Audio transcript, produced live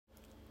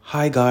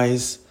Hi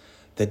guys,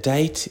 the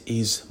date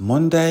is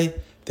Monday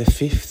the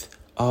 5th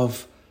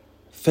of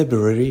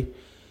February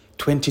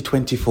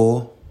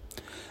 2024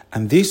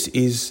 and this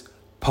is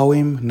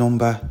poem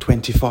number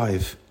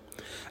 25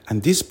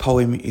 and this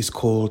poem is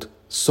called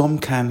Some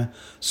Can,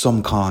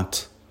 Some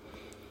Can't.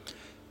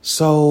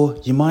 So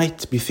you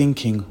might be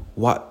thinking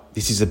what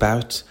this is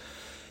about.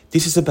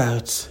 This is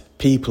about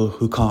people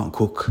who can't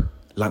cook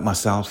like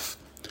myself.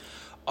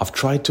 I've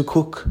tried to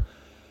cook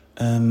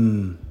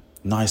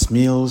nice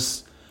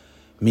meals,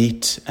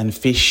 meat and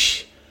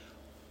fish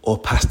or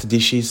pasta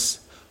dishes,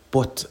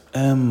 but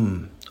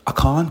I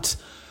can't.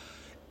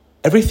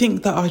 Everything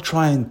that I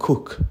try and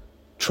cook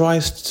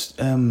it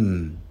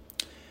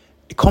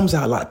comes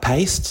out like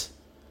paste.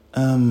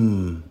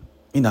 I've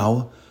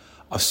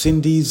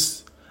seen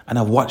these and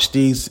I've watched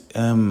these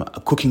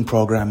cooking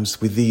programs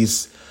with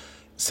these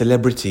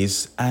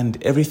celebrities, and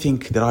everything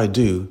that I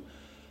do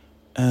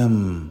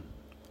it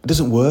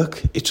doesn't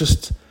work. It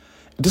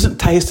doesn't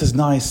taste as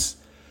nice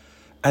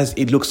as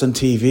it looks on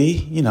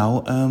TV,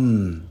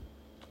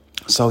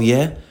 So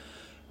yeah,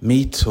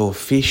 meat or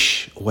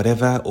fish or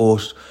whatever, or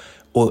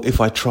if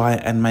I try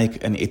and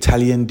make an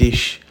Italian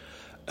dish,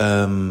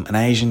 an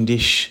Asian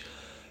dish,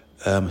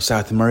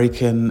 South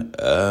American,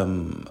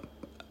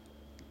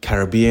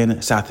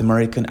 Caribbean, South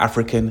American,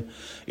 African,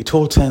 it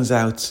all turns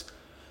out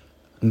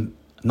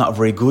not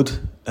very good.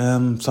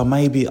 So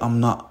maybe I'm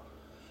not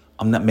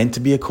meant to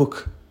be a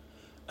cook.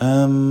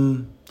 I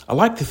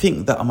like to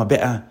think that I'm a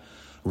better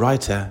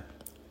writer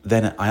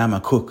than I am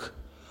a cook,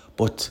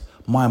 but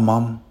my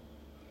mum,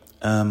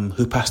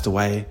 who passed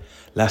away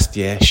last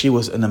year, she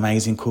was an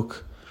amazing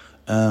cook.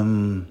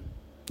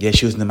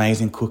 She was an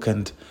amazing cook,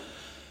 and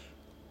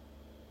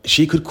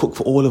she could cook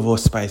for all of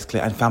us basically,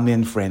 and family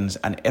and friends,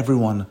 and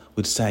everyone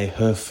would say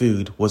her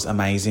food was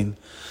amazing.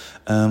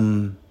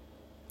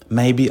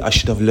 Maybe I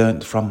should have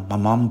learnt from my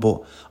mum,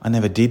 but I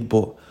never did,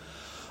 but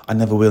I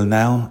never will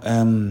now.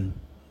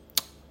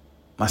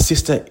 My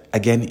sister,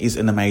 again, is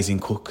an amazing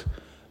cook.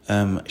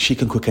 She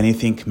can cook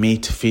anything,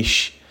 meat,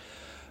 fish,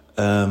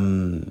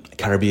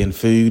 Caribbean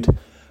food,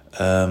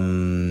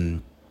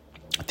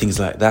 things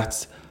like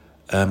that,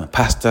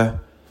 pasta.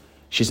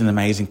 She's an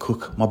amazing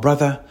cook. My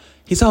brother,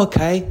 he's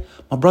okay.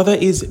 My brother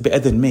is better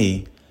than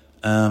me,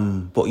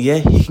 but yeah,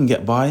 he can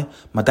get by.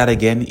 My dad,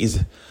 again, is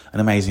an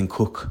amazing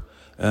cook,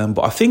 but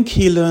I think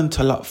he learned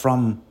a lot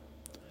from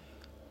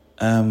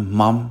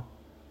mum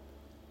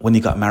when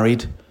he got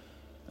married.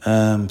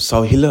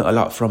 So he learned a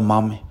lot from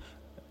mum,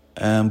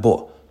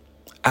 but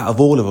out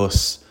of all of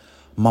us,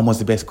 mum was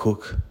the best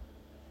cook.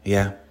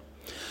 Yeah.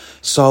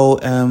 So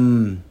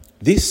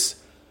this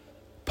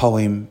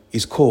poem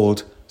is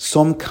called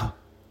Some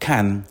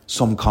Can,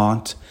 Some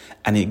Can't,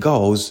 and it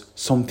goes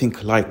something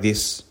like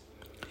this.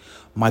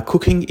 My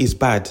cooking is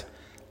bad,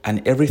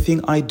 and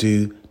everything I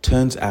do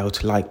turns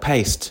out like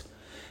paste.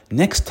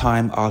 Next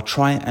time I'll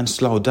try and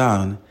slow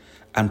down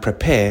and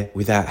prepare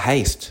without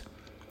haste.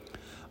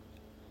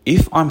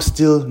 If I'm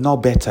still no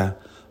better,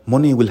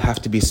 money will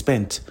have to be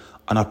spent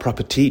on a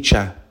proper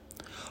teacher.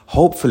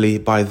 Hopefully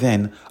by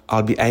then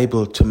I'll be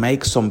able to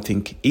make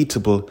something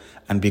eatable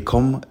and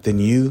become the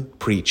new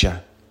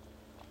preacher.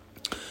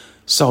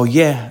 So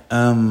yeah,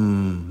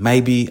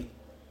 maybe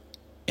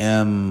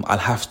I'll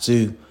have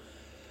to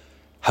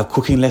have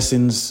cooking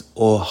lessons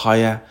or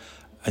hire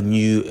a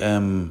new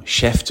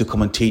chef to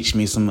come and teach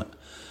me some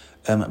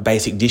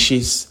basic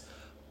dishes.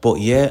 But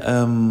yeah,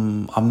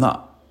 I'm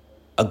not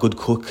a good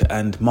cook,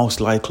 and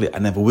most likely I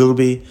never will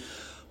be.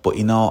 But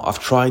I've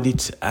tried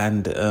it,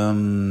 and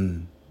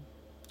I'm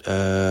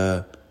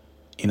not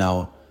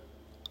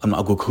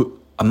a good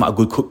cook. I'm not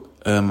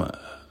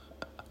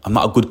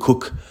a good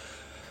cook.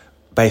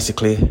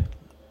 Basically,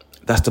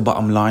 that's the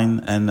bottom line.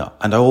 And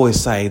I always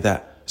say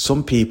that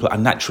some people are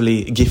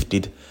naturally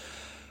gifted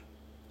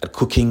at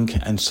cooking,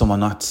 and some are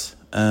not.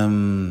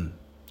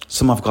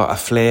 Some have got a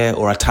flair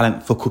or a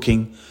talent for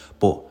cooking,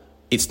 but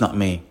it's not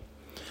me.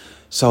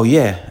 So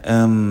yeah,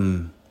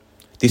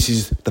 this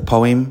is the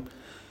poem,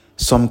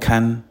 Some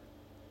Can,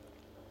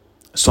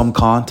 Some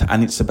Can't,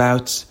 and it's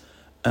about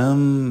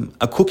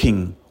a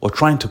cooking or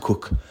trying to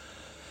cook.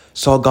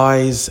 So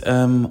guys,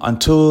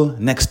 until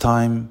next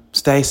time,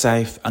 stay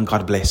safe and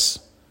God bless.